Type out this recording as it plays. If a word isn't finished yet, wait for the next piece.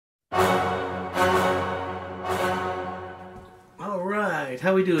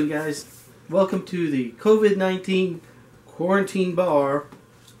how we doing, guys? Welcome to the COVID-19 quarantine bar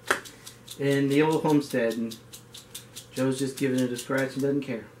in the old homestead, and Joe's just giving it a scratch and doesn't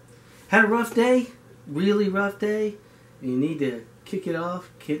care. Had a rough day, really rough day. You need to kick it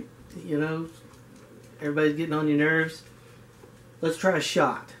off. Everybody's getting on your nerves. Let's try a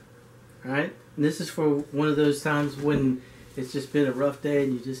shot, all right? And this is for one of those times when it's just been a rough day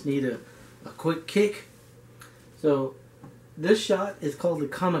and you just need a quick kick. So this shot is called the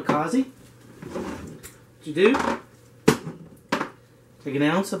Kamikaze. What you do, take an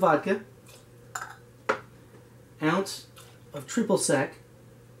ounce of vodka, ounce of triple sec,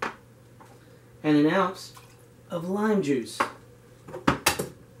 and an ounce of lime juice.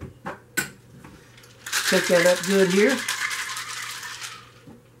 Shake that up good here.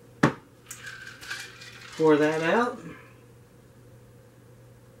 Pour that out.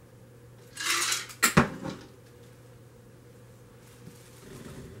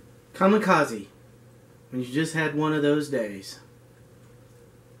 Kamikaze, when you just had one of those days.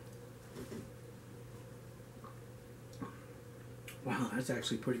 Wow, that's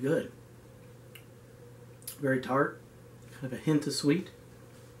actually pretty good. Very tart, kind of a hint of sweet.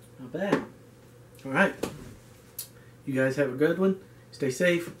 Not bad. Alright, you guys have a good one. Stay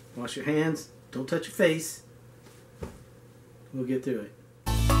safe, wash your hands, don't touch your face. We'll get through it.